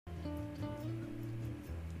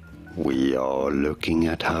we are looking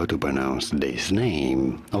at how to pronounce this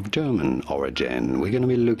name of German origin. We're going to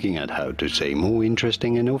be looking at how to say more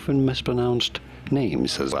interesting and often mispronounced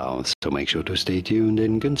names as well. So make sure to stay tuned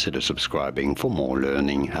and consider subscribing for more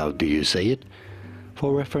learning. How do you say it?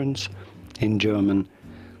 For reference, in German,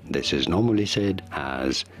 this is normally said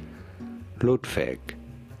as Ludwig,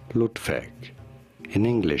 Ludwig. In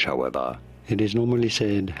English, however, it is normally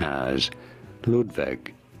said as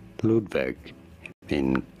Ludwig, Ludwig.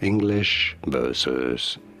 In English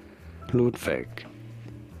versus Ludwig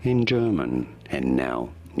in German. And now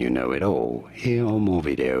you know it all. Here are more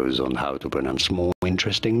videos on how to pronounce more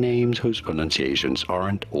interesting names whose pronunciations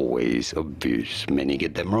aren't always obvious. Many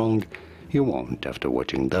get them wrong. You won't after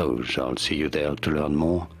watching those. I'll see you there to learn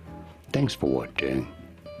more. Thanks for watching.